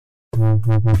Welcome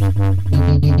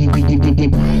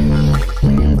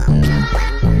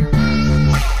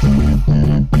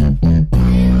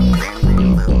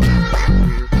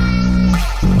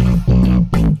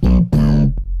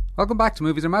back to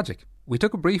Movies Are Magic. We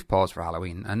took a brief pause for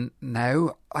Halloween, and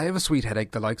now I have a sweet headache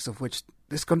the likes of which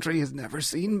this country has never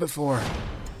seen before.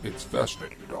 It's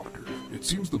fascinating, Doctor. It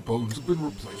seems the bones have been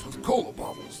replaced with cola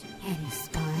bottles. And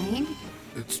spine?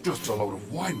 It's just a load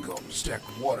of wine gum stacked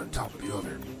one on top of the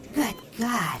other. Good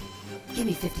God. Give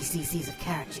me 50 cc's of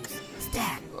carrot juice.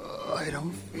 Stack. I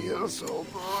don't feel so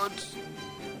good.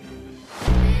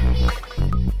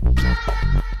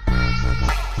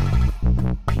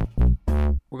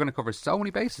 We're going to cover so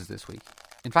many bases this week.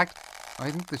 In fact,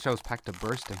 I think the show's packed to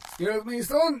bursting. Excuse me,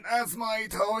 son. That's my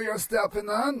toe you're stepping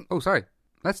on. Oh, sorry.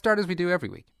 Let's start as we do every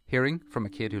week, hearing from a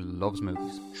kid who loves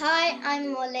movies. Hi,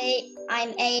 I'm Molly. I'm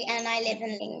 8 and I live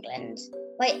in England.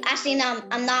 Wait, actually no,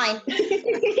 I'm 9.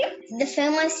 The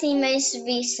film I've seen most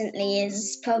recently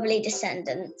is probably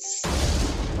Descendants.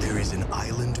 There is an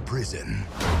island prison,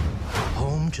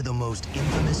 home to the most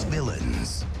infamous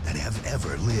villains that have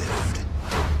ever lived.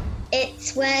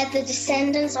 It's where the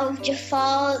descendants of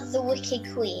Jafar, the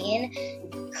Wicked Queen,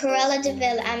 Cruella de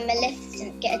Vil and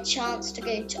Maleficent get a chance to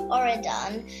go to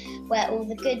Oregon, where all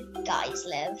the good guys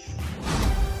live.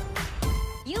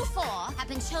 You 4 have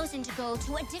been chosen to go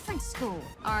to a different school,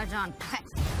 Oregon Prep.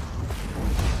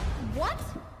 What?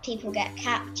 People get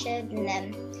captured and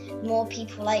then more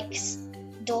people like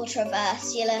daughter of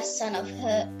Ursula, son of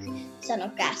Hook, son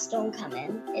of Gaston come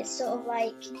in. It's sort of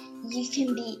like you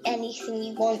can be anything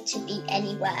you want to be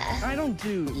anywhere. I don't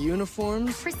do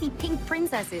uniforms. Prissy pink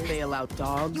princesses. They allow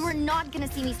dogs. You are not going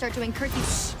to see me start doing curtsy.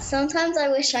 Sometimes I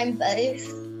wish I'm both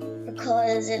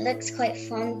because it looks quite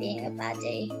fun being a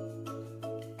baddie.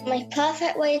 My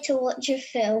perfect way to watch a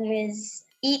film is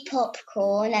eat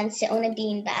popcorn and sit on a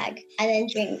beanbag and then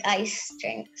drink ice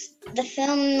drinks. The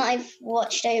film I've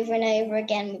watched over and over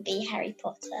again would be Harry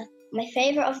Potter. My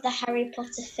favourite of the Harry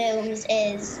Potter films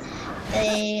is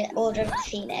The Order of the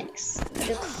Phoenix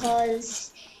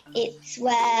because it's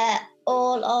where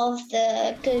all of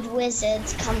the good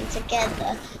wizards come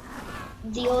together.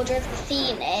 The Order of the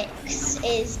Phoenix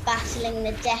is battling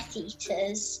the Death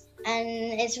Eaters, and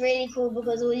it's really cool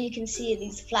because all you can see are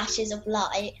these flashes of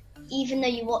light. Even though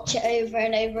you watch it over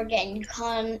and over again,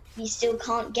 you still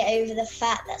can't get over the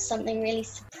fact that something really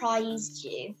surprised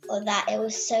you or that it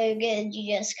was so good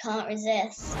you just can't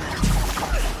resist.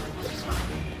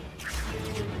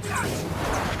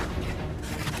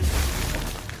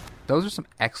 Those are some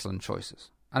excellent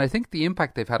choices, and I think the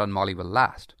impact they've had on Molly will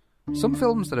last. Some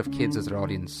films that have kids as their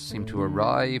audience seem to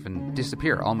arrive and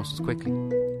disappear almost as quickly.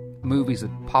 Movies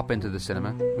that pop into the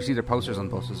cinema, we see their posters on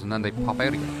buses and then they pop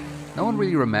out again. No one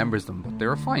really remembers them, but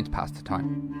they're fine to pass the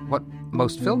time. What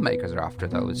most filmmakers are after,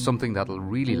 though, is something that'll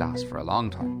really last for a long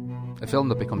time. A film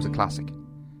that becomes a classic.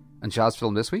 And Shaz's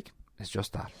film this week is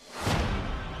just that.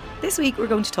 This week we're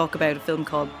going to talk about a film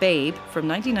called Babe from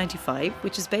 1995,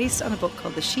 which is based on a book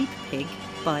called The Sheep Pig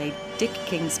by Dick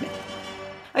King-Smith.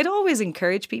 I'd always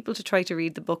encourage people to try to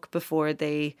read the book before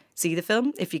they see the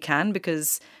film, if you can,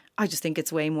 because I just think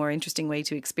it's a way more interesting way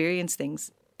to experience things.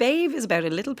 Babe is about a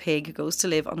little pig who goes to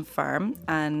live on a farm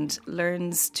and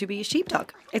learns to be a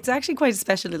sheepdog. It's actually quite a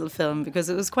special little film because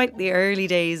it was quite the early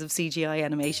days of CGI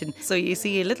animation. So you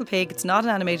see a little pig, it's not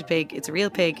an animated pig, it's a real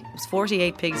pig. It was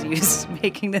 48 pigs used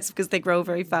making this because they grow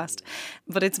very fast.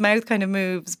 But its mouth kind of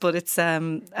moves, but it's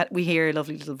we hear a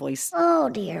lovely little voice. Oh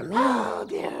dear me. Oh,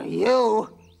 dear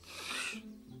you.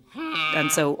 And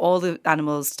so all the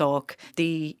animals talk.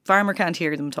 The farmer can't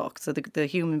hear them talk, so the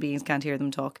human beings can't hear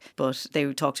them talk, but they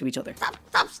would talk to each other.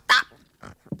 Stop.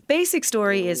 Basic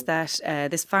story is that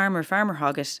this farmer, Farmer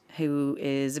Hoggett, who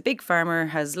is a big farmer,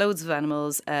 has loads of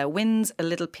animals, wins a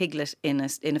little piglet in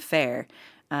a fair.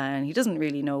 And he doesn't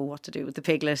really know what to do with the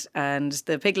piglet. And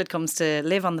the piglet comes to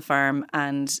live on the farm.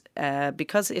 And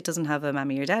because it doesn't have a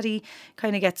mammy or daddy,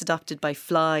 kind of gets adopted by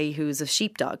Fly, who's a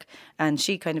sheepdog. And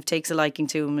she kind of takes a liking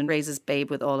to him and raises Babe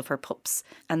with all of her pups.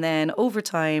 And then over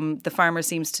time, the farmer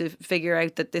seems to figure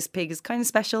out that this pig is kind of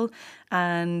special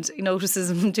and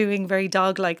notices him doing very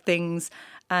dog-like things.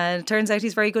 And it turns out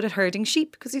he's very good at herding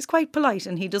sheep because he's quite polite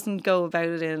and he doesn't go about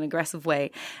it in an aggressive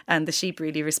way. And the sheep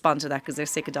really respond to that because they're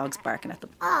sick of dogs barking at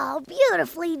them. Oh,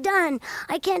 beautifully done.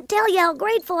 I can't tell you how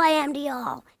grateful I am to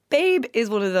y'all. Babe is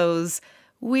one of those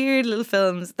weird little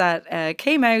films that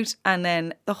came out and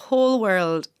then the whole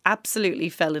world absolutely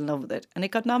fell in love with it. And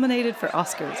it got nominated for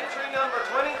Oscars. Entry number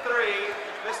 23,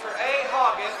 Mr. A.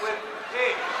 Hoggett with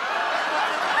Pig.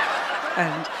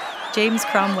 And James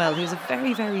Cromwell, who's a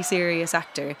very, very serious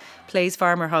actor, plays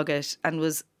Farmer Hoggett and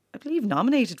was I believe,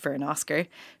 nominated for an Oscar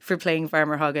for playing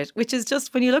Farmer Hoggett, which is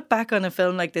just, when you look back on a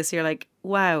film like this, you're like,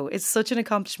 wow, it's such an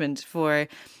accomplishment for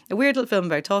a weird little film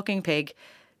about a talking pig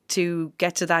to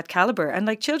get to that calibre. And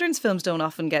like, children's films don't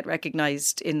often get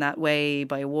recognised in that way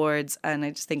by awards, and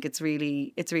I just think it's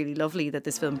really lovely that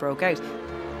this film broke out.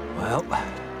 Well,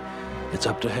 it's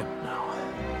up to him now.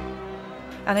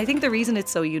 And I think the reason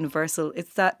it's so universal is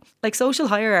that, like, social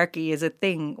hierarchy is a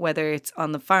thing, whether it's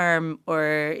on the farm or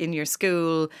in your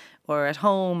school or at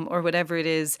home or whatever it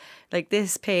is. Like,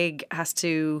 this pig has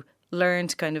to learn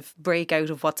to kind of break out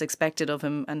of what's expected of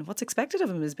him, and what's expected of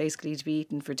him is basically to be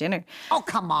eaten for dinner. Oh,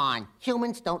 come on.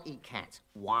 Humans don't eat cats.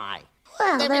 Why?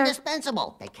 Well, they're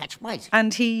indispensable. They catch mice.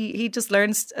 And he just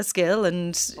learns a skill,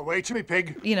 and away to me,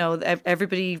 pig. You know,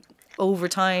 everybody over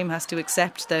time has to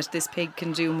accept that this pig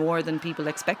can do more than people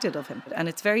expected of him. And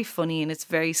it's very funny and it's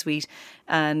very sweet.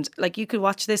 And like, you could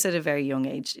watch this at a very young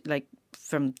age, like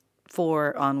from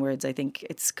 4 onwards. I think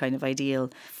it's kind of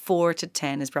ideal. 4 to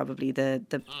 10 is probably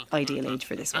the ideal age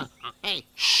for this one. Hey,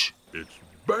 shh, it's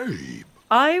Babe.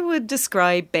 I would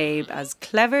describe Babe as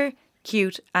clever,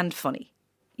 cute and funny.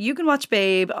 You can watch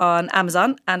Babe on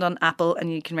Amazon and on Apple,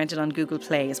 and you can rent it on Google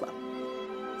Play as well.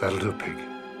 That'll do, pig.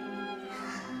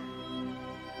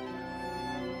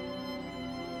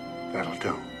 That'll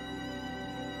do.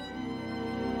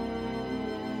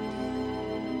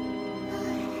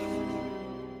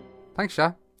 Thanks,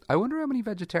 Sha. I wonder how many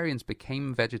vegetarians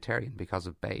became vegetarian because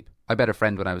of Babe. I bet a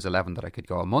friend when I was 11 that I could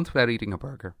go a month without eating a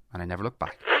burger, and I never looked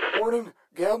back. Warning,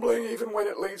 gambling, even when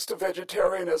it leads to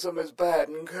vegetarianism, is bad,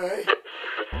 okay?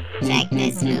 Check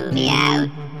this movie out.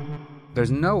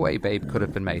 There's no way Babe could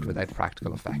have been made without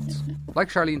practical effects. Like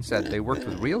Charlene said, they worked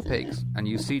with real pigs and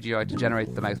used CGI to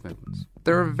generate the mouth movements.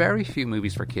 There are very few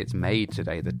movies for kids made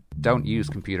today that don't use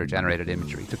computer-generated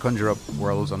imagery to conjure up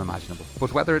worlds unimaginable.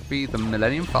 But whether it be the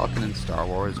Millennium Falcon in Star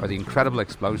Wars or the incredible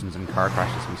explosions and car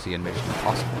crashes we see in Mission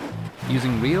Impossible,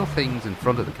 using real things in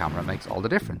front of the camera makes all the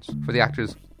difference for the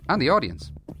actors and the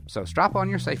audience. So strap on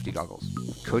your safety goggles.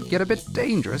 Could get a bit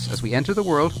dangerous as we enter the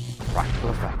world of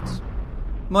practical effects.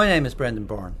 My name is Brendan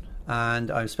Byrne and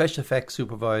I'm Special Effects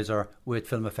Supervisor with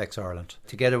Film Effects Ireland.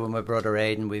 Together with my brother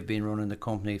Aidan, we've been running the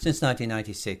company since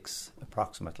 1996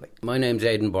 approximately. My name's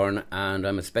Aidan Byrne and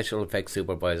I'm a Special Effects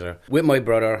Supervisor with my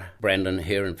brother Brendan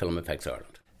here in Film Effects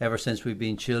Ireland. Ever since we've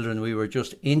been children, we were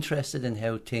just interested in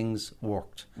how things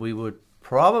worked. We would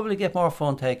probably get more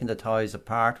fun taking the toys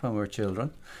apart when we were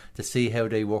children to see how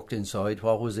they worked inside,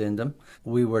 what was in them.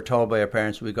 We were told by our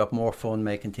parents we got more fun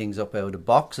making things up out of the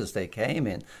boxes they came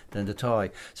in than the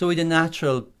toy. So we had a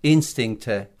natural instinct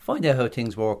to find out how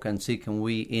things work and see can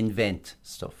we invent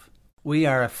stuff. We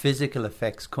are a physical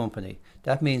effects company.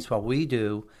 That means what we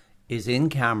do is in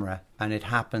camera and it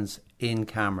happens in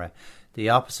camera. The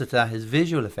opposite of that is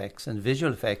visual effects, and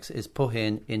visual effects is put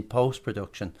in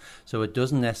post-production, so it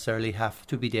doesn't necessarily have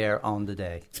to be there on the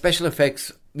day. Special effects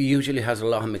usually has a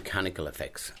lot of mechanical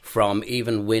effects, from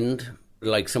even wind,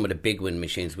 like some of the big wind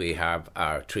machines we have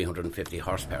are 350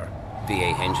 horsepower,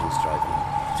 V8 engines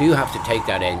driving. So you have to take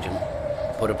that engine,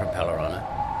 put a propeller on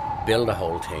it, build a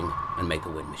whole thing and make a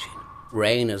wind machine.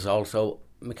 Rain is also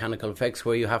mechanical effects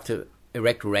where you have to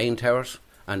erect rain towers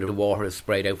and the water is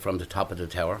sprayed out from the top of the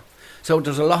tower. So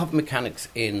there's a lot of mechanics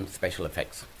in special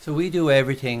effects. So we do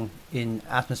everything in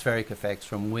atmospheric effects,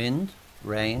 from wind,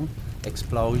 rain,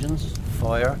 explosions,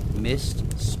 fire,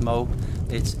 mist, smoke.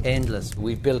 It's endless.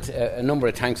 We've built a number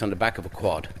of tanks on the back of a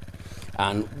quad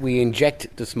and we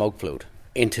inject the smoke fluid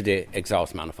into the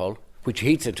exhaust manifold, which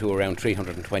heats it to around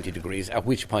 320 degrees, at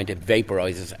which point it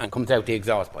vaporises and comes out the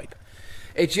exhaust pipe.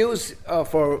 It's used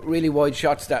for really wide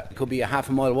shots that could be a half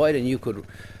a mile wide, and you could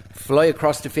fly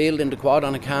across the field in the quad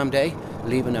on a calm day,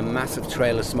 leaving a massive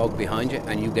trail of smoke behind you,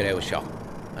 and you get out a shot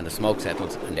and the smoke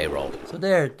settles and they roll. So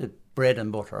they're the bread and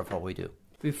butter of what we do.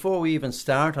 Before we even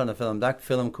start on a film, that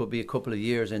film could be a couple of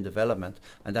years in development,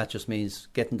 and that just means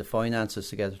getting the finances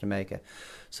together to make it.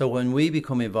 So when we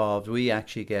become involved, we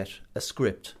actually get a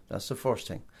script. That's the first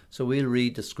thing. So we'll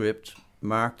read the script,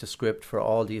 mark the script for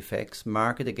all the effects,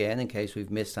 mark it again in case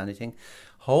we've missed anything.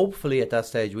 Hopefully at that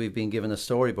stage we've been given a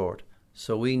storyboard,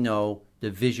 so we know the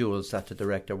visuals that the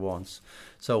director wants.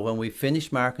 So when we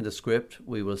finish marking the script,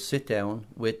 we will sit down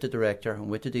with the director and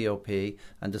with the DOP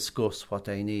and discuss what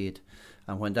they need.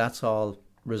 And when that's all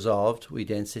resolved, we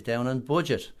then sit down and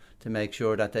budget to make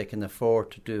sure that they can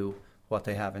afford to do what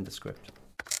they have in the script.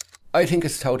 I think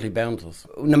it's totally boundless.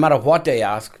 No matter what they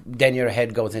ask, then your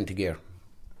head goes into gear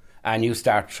and you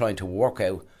start trying to work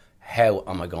out, how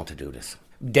am I going to do this?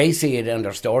 They see it on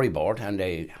their storyboard and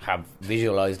they have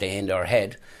visualised it in their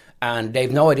head and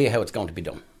they've no idea how it's going to be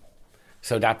done.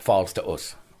 So that falls to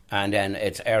us. And then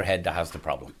it's Airhead that has the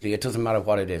problem. It doesn't matter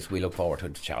what it is, we look forward to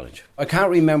the challenge. I can't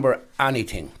remember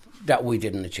anything that we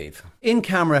didn't achieve. In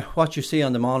camera, what you see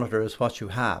on the monitor is what you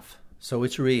have. So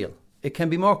it's real. It can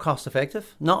be more cost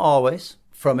effective, not always.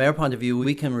 From our point of view,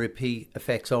 we can repeat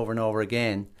effects over and over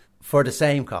again for the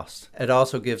same cost. It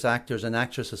also gives actors and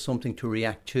actresses something to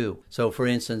react to. So for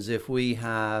instance, if we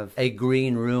have a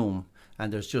green room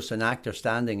and there's just an actor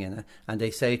standing in it and they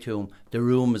say to him, the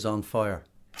room is on fire,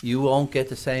 you won't get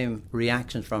the same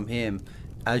reaction from him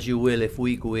as you will if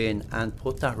we go in and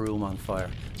put that room on fire.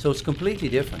 So it's completely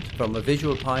different from a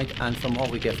visual point and from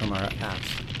what we get from our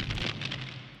cast.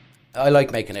 I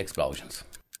like making explosions.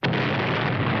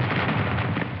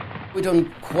 We've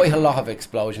done quite a lot of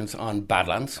explosions on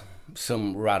Badlands,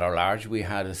 some rather large. We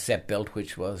had a set built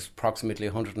which was approximately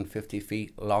 150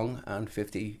 feet long and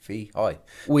 50 feet high.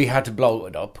 We had to blow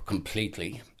it up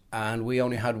completely, and we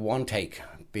only had one take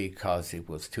because it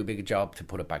was too big a job to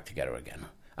put it back together again.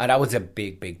 And that was a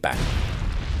big, big bang.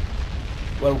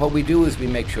 Well, what we do is we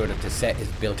make sure that the set is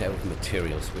built out of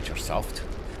materials which are soft,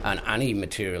 and any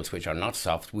materials which are not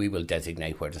soft, we will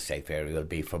designate where the safe area will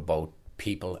be for both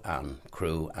people and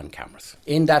crew and cameras.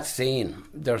 In that scene,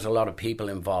 there's a lot of people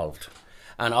involved,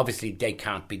 and obviously they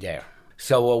can't be there.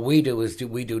 So what we do is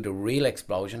we do the real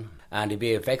explosion, and the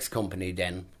VFX company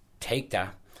then take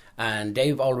that, and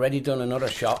they've already done another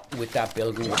shot with that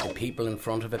building with the people in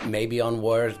front of it, maybe on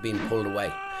wires being pulled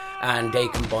away, and they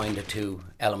combine the two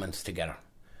elements together.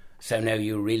 So now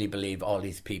you really believe all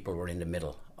these people were in the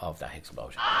middle of that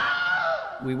explosion.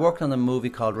 We worked on a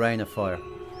movie called Reign of Fire,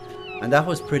 and that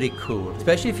was pretty cool,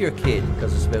 especially if you're a kid,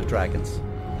 because it's about dragons.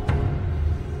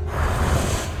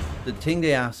 The thing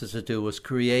they asked us to do was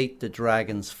create the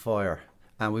dragon's fire,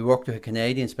 and we worked with a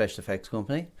Canadian special effects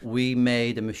company. We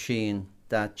made a machine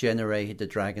that generated the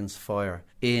dragon's fire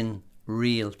in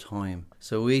real time.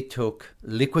 So we took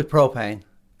liquid propane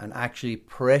and actually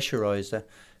pressurised it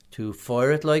to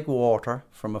fire it like water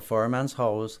from a fireman's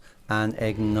hose and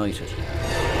ignite it.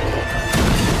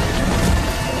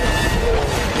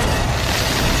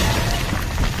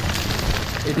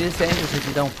 It is dangerous if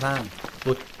you don't plan,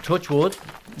 but touch wood,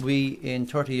 we in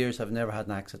 30 years have never had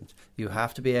an accident. You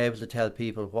have to be able to tell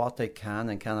people what they can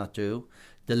and cannot do,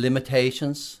 the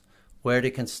limitations, where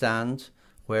they can stand,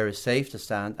 where it's safe to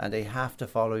stand, and they have to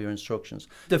follow your instructions.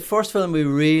 The first film we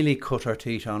really cut our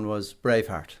teeth on was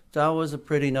Braveheart. That was a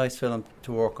pretty nice film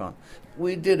to work on.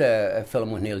 We did a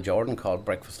film with Neil Jordan called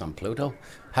Breakfast on Pluto.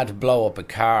 Had to blow up a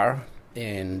car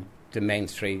in the main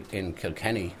street in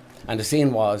Kilkenny. And the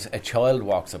scene was a child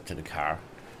walks up to the car,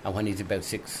 and when he's about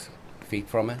 6 feet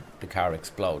from it, the car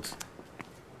explodes.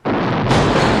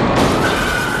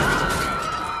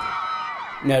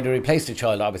 Now, they replaced the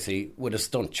child, obviously, with a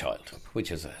stunt child,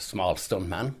 which is a small stunt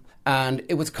man. And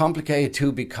it was complicated,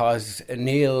 too, because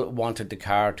Neil wanted the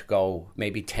car to go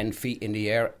maybe 10 feet in the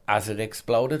air as it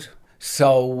exploded.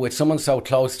 So, with someone so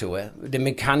close to it, the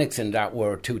mechanics in that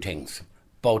were two things.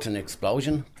 Both an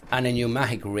explosion and a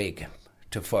pneumatic rig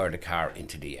to fire the car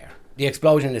into the air. The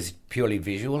explosion is purely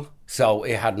visual, so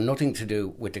it had nothing to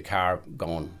do with the car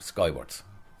going skywards.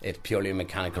 It's purely a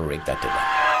mechanical rig that did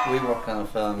that. We worked on a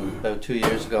film about 2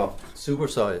 years ago,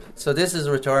 Superside. So this is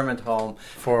a retirement home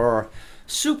for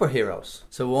superheroes.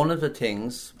 So one of the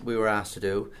things we were asked to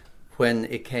do when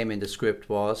it came in the script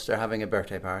was they're having a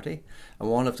birthday party, and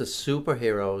one of the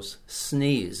superheroes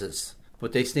sneezes,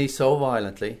 but they sneeze so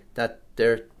violently that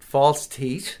their false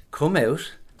teeth come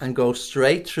out and go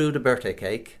straight through the birthday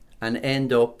cake and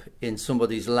end up in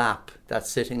somebody's lap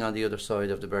that's sitting on the other side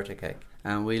of the birthday cake.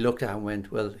 And we looked at it and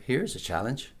went, well, here's a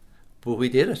challenge. But we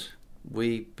did it.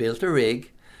 We built a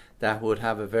rig that would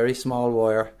have a very small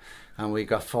wire, and we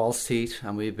got false teeth,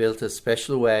 and we built a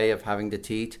special way of having the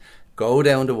teeth go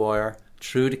down the wire,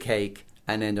 through the cake,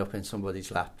 and end up in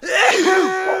somebody's lap.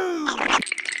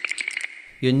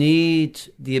 You need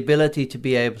the ability to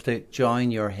be able to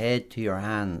join your head to your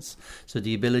hands. So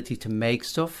the ability to make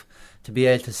stuff, to be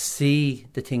able to see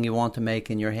the thing you want to make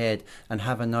in your head and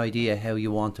have an idea how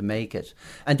you want to make it.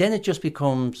 And then it just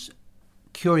becomes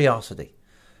curiosity.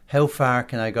 How far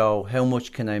can I go? How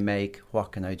much can I make?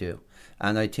 What can I do?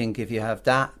 And I think if you have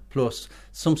that plus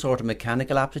some sort of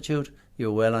mechanical aptitude,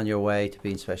 you're well on your way to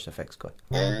being special effects guy.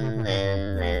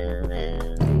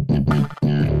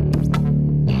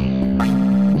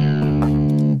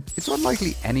 It's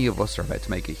unlikely any of us are about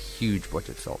to make a huge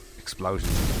budget film.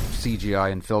 Explosions,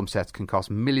 CGI and film sets can cost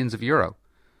millions of euro.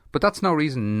 But that's no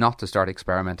reason not to start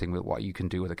experimenting with what you can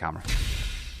do with a camera.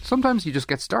 Sometimes you just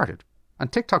get started.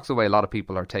 And TikTok's the way a lot of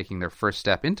people are taking their first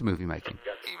step into movie making.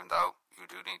 Even though you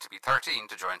do need to be 13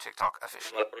 to join TikTok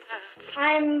officially.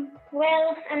 I'm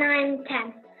Will and I'm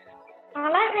 10. I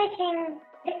like making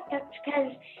TikToks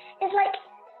because it's like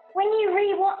when you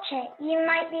re-watch it, you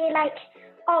might be like,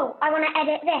 oh, I want to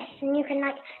edit this, and you can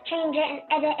like change it and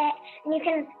edit it, and you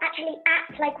can actually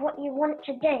act like what you want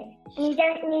to do. And you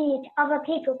don't need other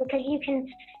people because you can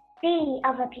be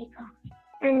other people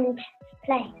and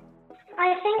play.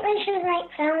 I think we should make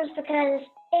films because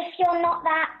if you're not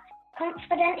that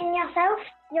confident in yourself,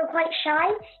 you're quite shy,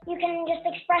 you can just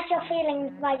express your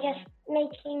feelings by just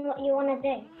making what you want to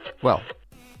do. Well,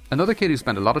 another kid who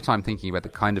spent a lot of time thinking about the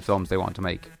kind of films they want to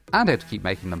make and how to keep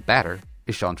making them better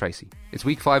is Sean Tracy. It's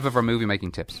week 5 of our movie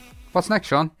making tips. What's next,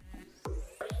 Sean?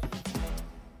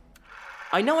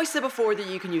 I know I said before that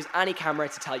you can use any camera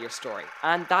to tell your story,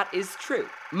 and that is true.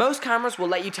 Most cameras will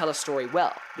let you tell a story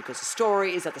well, because a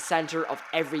story is at the centre of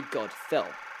every good film.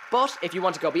 But if you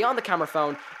want to go beyond the camera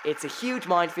phone, it's a huge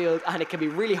minefield and it can be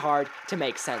really hard to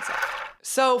make sense of.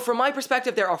 So, from my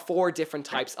perspective, there are 4 different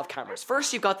types of cameras.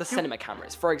 First, you've got the cinema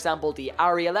cameras. For example, the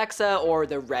Arri Alexa or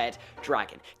the Red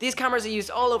Dragon. These cameras are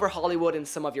used all over Hollywood in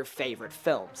some of your favourite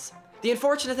films. The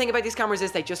unfortunate thing about these cameras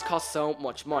is they just cost so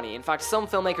much money. In fact, some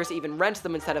filmmakers even rent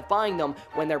them instead of buying them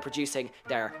when they're producing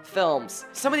their films.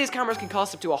 Some of these cameras can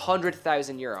cost up to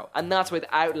 €100,000, and that's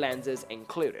without lenses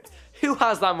included. Who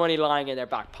has that money lying in their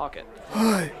back pocket?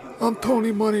 Hi, I'm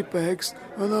Tony Moneybags,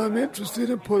 and I'm interested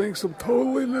in putting some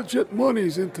totally legit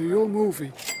monies into your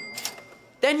movie.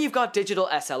 Then you've got digital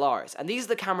SLRs, and these are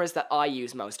the cameras that I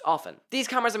use most often. These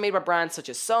cameras are made by brands such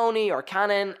as Sony or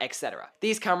Canon, etc.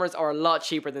 These cameras are a lot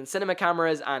cheaper than cinema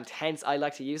cameras, and hence I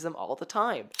like to use them all the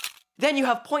time. Then you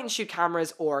have point-and-shoot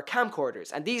cameras or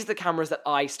camcorders, and these are the cameras that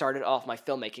I started off my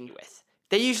filmmaking with.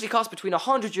 They usually cost between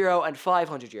 €100 and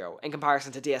 €500 in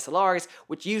comparison to DSLRs,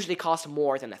 which usually cost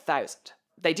more than $1,000.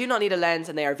 They do not need a lens,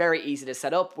 and they are very easy to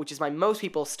set up, which is why most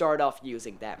people start off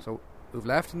using them. So, move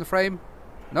left in the frame.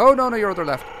 No, your other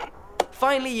left.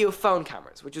 Finally, you have phone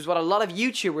cameras, which is what a lot of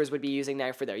YouTubers would be using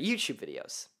now for their YouTube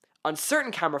videos. On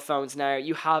certain camera phones now,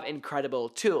 you have incredible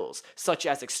tools, such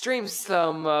as extreme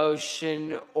slow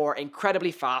motion or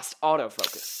incredibly fast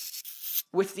autofocus.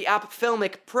 With the app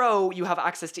Filmic Pro, you have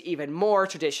access to even more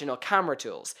traditional camera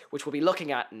tools, which we'll be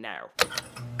looking at now.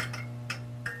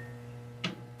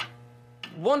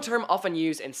 One term often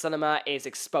used in cinema is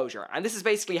exposure, and this is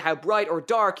basically how bright or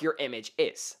dark your image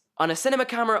is. On a cinema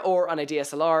camera or on a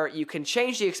DSLR, you can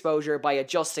change the exposure by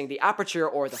adjusting the aperture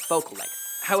or the focal length.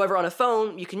 However, on a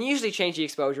phone, you can usually change the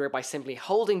exposure by simply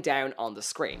holding down on the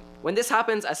screen. When this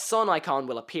happens, a sun icon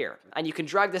will appear, and you can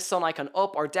drag this sun icon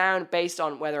up or down based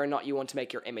on whether or not you want to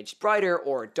make your image brighter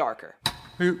or darker.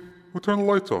 Hey, we'll turn the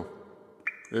lights off.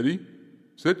 Eddie,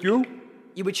 is that you?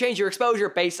 You would change your exposure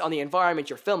based on the environment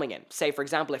you're filming in. Say, for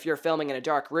example, if you're filming in a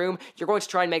dark room, you're going to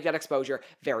try and make that exposure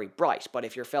very bright. But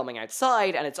if you're filming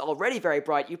outside and it's already very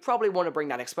bright, you probably want to bring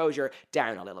that exposure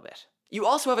down a little bit. You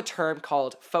also have a term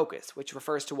called focus, which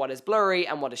refers to what is blurry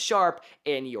and what is sharp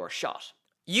in your shot.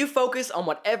 You focus on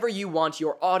whatever you want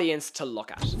your audience to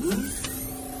look at.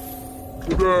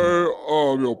 Today,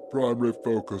 I'm your primary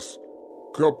focus.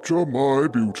 Capture my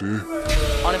beauty.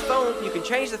 On a phone, you can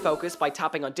change the focus by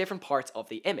tapping on different parts of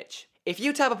the image. If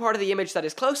you tap a part of the image that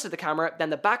is close to the camera,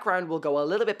 then the background will go a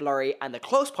little bit blurry and the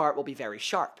close part will be very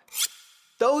sharp.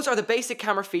 Those are the basic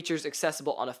camera features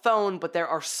accessible on a phone, but there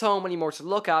are so many more to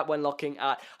look at when looking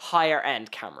at higher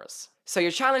end cameras. So your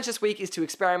challenge this week is to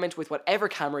experiment with whatever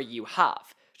camera you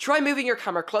have. Try moving your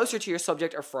camera closer to your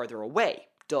subject or further away.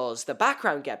 Does the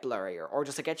background get blurrier, or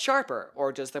does it get sharper,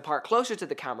 or does the part closer to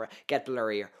the camera get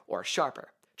blurrier or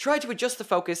sharper? Try to adjust the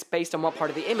focus based on what part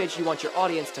of the image you want your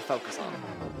audience to focus on.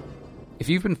 If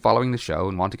you've been following the show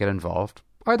and want to get involved,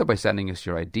 either by sending us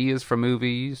your ideas for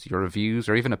movies, your reviews,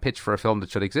 or even a pitch for a film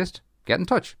that should exist, get in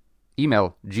touch.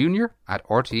 Email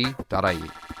junior@rte.ie.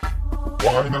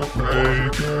 Why not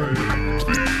make a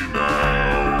movie now?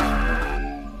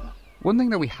 One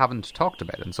thing that we haven't talked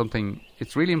about, and something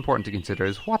it's really important to consider,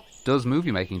 is what does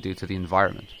movie making do to the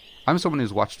environment? I'm someone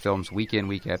who's watched films week in,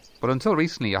 week out, but until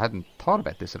recently I hadn't thought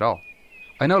about this at all.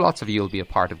 I know lots of you will be a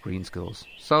part of green schools,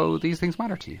 so these things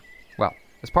matter to you. Well,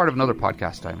 as part of another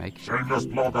podcast I make... Shameless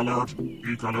plug alert.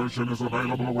 Ecolution is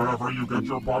available wherever you get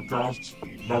your podcasts.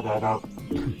 Log over.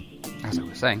 As I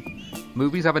was saying,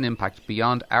 movies have an impact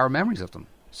beyond our memories of them.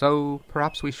 So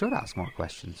perhaps we should ask more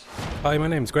questions. Hi, my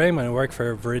name's Graham and I work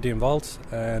for Viridian Vault,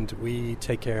 and we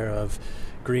take care of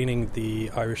greening the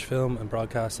Irish film and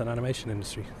broadcast and animation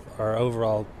industry. Our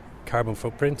overall carbon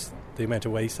footprint, the amount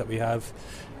of waste that we have,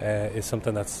 is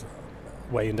something that's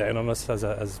weighing down on us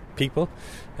as people,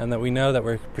 and that we know that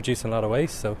we're producing a lot of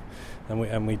waste. So,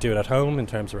 and we do it at home in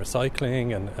terms of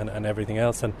recycling and everything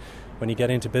else. And when you get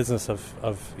into business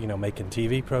of making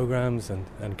TV programs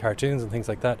and cartoons and things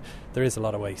like that, there is a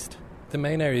lot of waste. The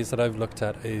main areas that I've looked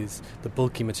at is the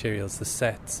bulky materials, the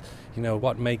sets.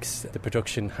 What makes the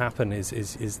production happen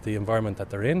is the environment that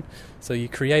they're in. So you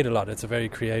create a lot. It's a very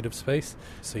creative space.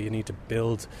 So you need to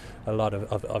build a lot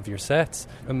of your sets.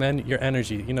 And then your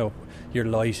energy, your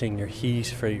lighting, your heat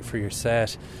for your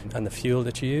set, and the fuel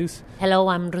that you use. Hello,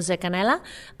 I'm Rosé Canella,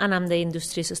 and I'm the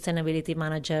Industry Sustainability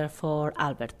Manager for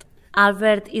Albert.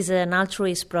 Albert is an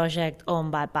altruist project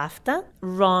owned by BAFTA,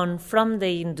 run from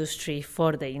the industry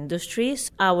for the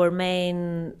industries. Our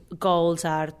main goals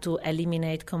are to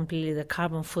eliminate completely the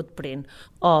carbon footprint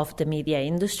of the media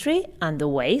industry and the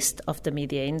waste of the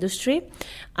media industry.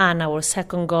 And our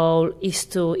second goal is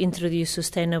to introduce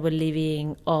sustainable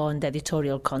living on the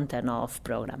editorial content of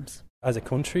programs. As a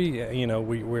country,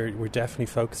 we're definitely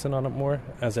focusing on it more.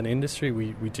 As an industry,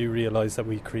 we do realise that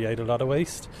we create a lot of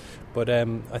waste. But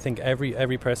I think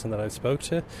every person that I've spoke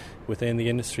to within the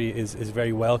industry is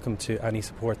very welcome to any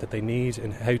support that they need in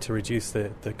how to reduce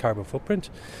the carbon footprint.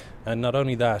 And not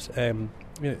only that,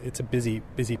 it's a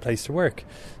busy place to work.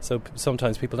 So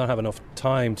sometimes people don't have enough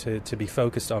time to be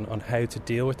focused on how to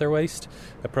deal with their waste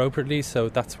appropriately. So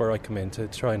that's where I come in to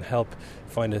try and help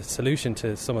find a solution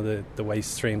to some of the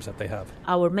waste streams that they have.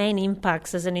 Our main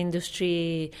impacts as an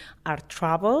industry are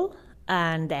travel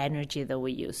and the energy that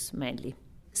we use mainly.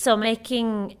 So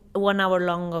making 1 hour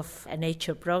long of a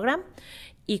nature program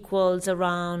equals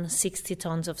around 60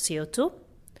 tons of CO2.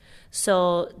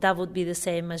 So that would be the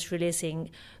same as releasing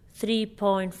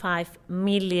 3.5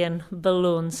 million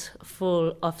balloons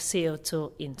full of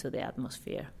CO2 into the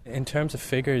atmosphere. In terms of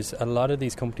figures, a lot of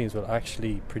these companies will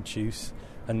actually produce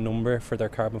a number for their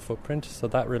carbon footprint, so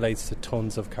that relates to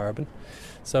tons of carbon.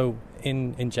 So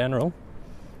in general,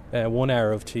 1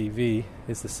 hour of TV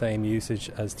is the same usage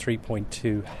as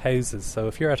 3.2 houses. So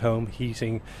if you're at home,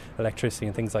 heating, electricity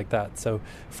and things like that, so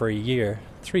for a year,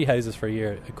 3 houses for a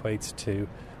year equates to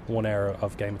 1 hour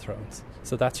of Game of Thrones.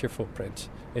 So that's your footprint.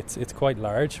 It's quite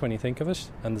large when you think of it,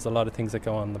 and there's a lot of things that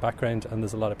go on in the background, and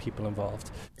there's a lot of people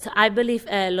involved. So I believe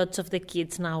lots of the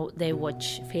kids now, they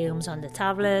watch films on the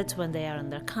tablet when they are in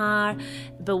their car,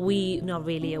 but we're not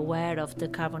really aware of the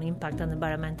carbon impact and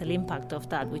environmental impact of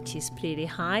that, which is pretty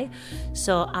high.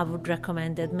 So I would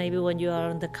recommend that maybe when you are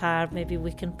in the car, maybe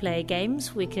we can play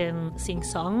games, we can sing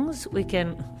songs, we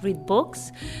can read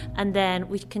books, and then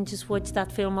we can just watch that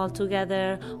film all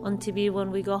together on TV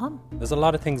when we go home. There's a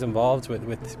lot of things involved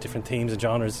with different themes and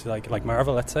genres like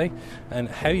Marvel, let's say, and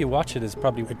how you watch it is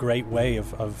probably a great way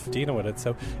of dealing with it.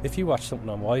 So if you watch something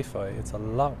on Wi-Fi, it's a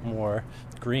lot more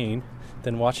green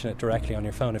than watching it directly on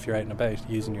your phone if you're out and about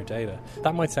using your data.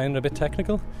 That might sound a bit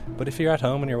technical, but if you're at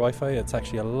home on your Wi-Fi, it's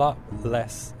actually a lot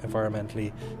less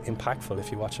environmentally impactful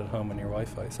if you watch it at home on your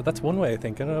Wi-Fi. So that's one way of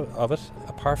thinking of it.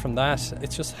 Apart from that,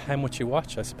 it's just how much you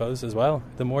watch, I suppose, as well.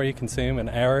 The more you consume, an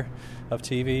hour of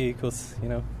TV equals,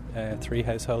 3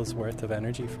 households worth of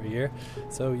energy for a year.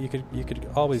 So you could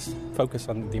always focus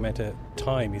on the amount of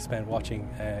time you spend watching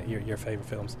your favourite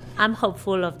films. I'm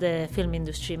hopeful of the film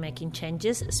industry making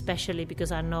changes, especially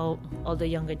because I know all the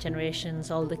younger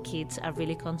generations, all the kids are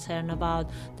really concerned about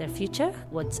their future,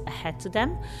 what's ahead to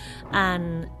them,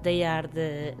 and they are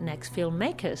the next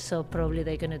filmmakers, so probably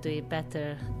they're going to do it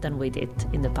better than we did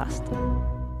in the past.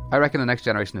 I reckon the next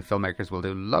generation of filmmakers will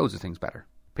do loads of things better.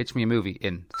 Pitch me a movie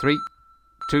in 3,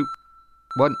 2,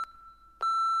 1.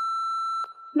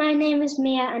 My name is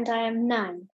Mia and I am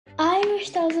 9. I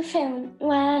wish there was a film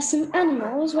where some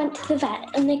animals went to the vet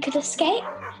and they could escape,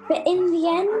 but in the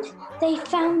end they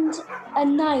found a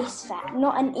nice vet,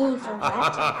 not an evil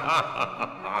vet,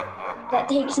 that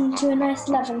takes them to a nice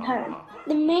loving home.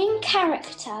 The main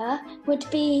character would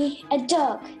be a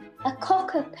dog, a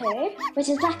cockapoo, which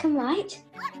is black and white,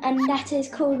 and that is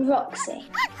called Roxy.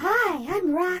 Hi,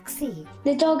 I'm Roxy.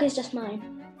 The dog is just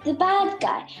mine. The bad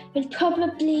guy would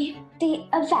probably be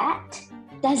a vet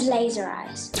that has laser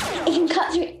eyes. He can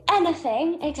cut through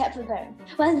anything except for bone.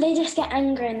 Well, they just get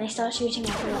angry and they start shooting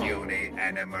everyone. Puny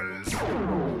animals.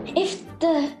 If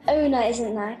the owner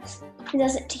isn't nice, he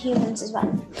does it to humans as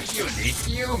well. Puny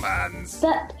humans.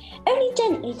 But only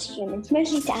gently to humans,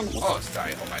 mostly to animals. Oh,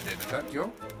 sorry, I didn't hurt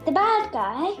you. The bad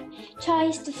guy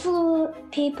tries to fool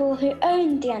people who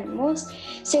own the animals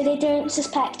so they don't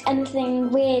suspect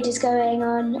anything weird is going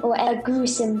on or a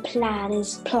gruesome plan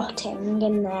is plotting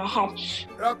in their head.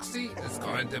 Roxy is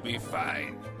going to be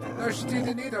fine. No, she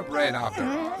didn't need a brain after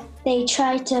all. They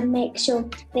try to make sure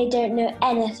they don't know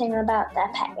anything about their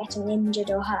pet getting injured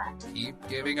or hurt. Keep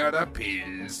giving her the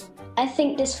pills. I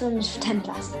think this film is for 10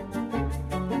 plus.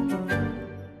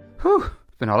 Whew,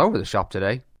 been all over the shop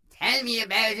today. Tell me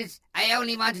about it. I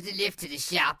only wanted to lift to the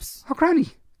shops. Oh, Granny,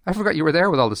 I forgot you were there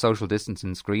with all the social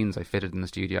distancing screens I fitted in the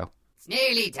studio. It's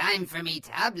nearly time for me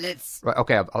tablets. Right,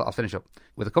 okay, I'll finish up.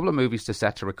 With a couple of movies to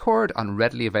set to record on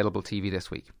readily available TV this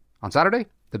week. On Saturday,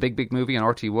 the big movie on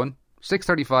RT1,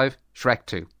 6:35, Shrek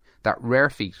 2. That rare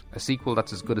feat, a sequel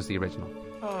that's as good as the original.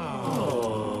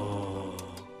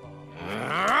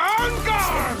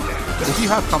 If you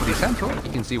have Comedy Central,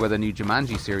 you can see where the new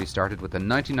Jumanji series started with the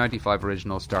 1995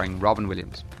 original starring Robin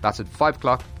Williams. That's at 5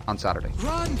 o'clock on Saturday.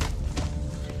 Run!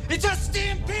 It's a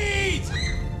stampede!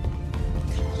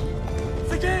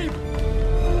 The game!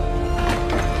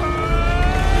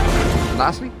 And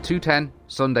lastly, 2:10,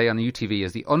 Sunday on UTV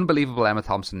is the unbelievable Emma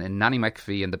Thompson in Nanny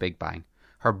McPhee and the Big Bang.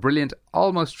 Her brilliant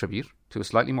almost tribute to a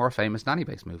slightly more famous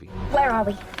nanny-based movie. Where are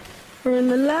we? We're in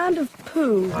the land of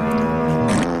poo.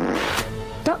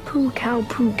 Duck poo, cow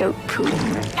poo, goat poo. No!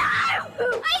 I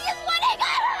just want to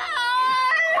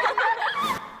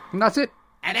go! And that's it.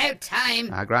 About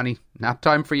time. Granny, nap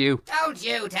time for you. Don't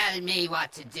you tell me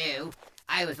what to do.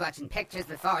 I was watching pictures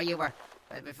before your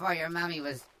mommy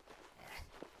was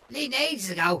bleeding ages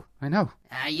ago. I know.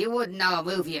 You wouldn't know a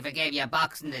movie if it gave you a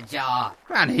box in the jaw.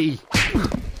 Granny!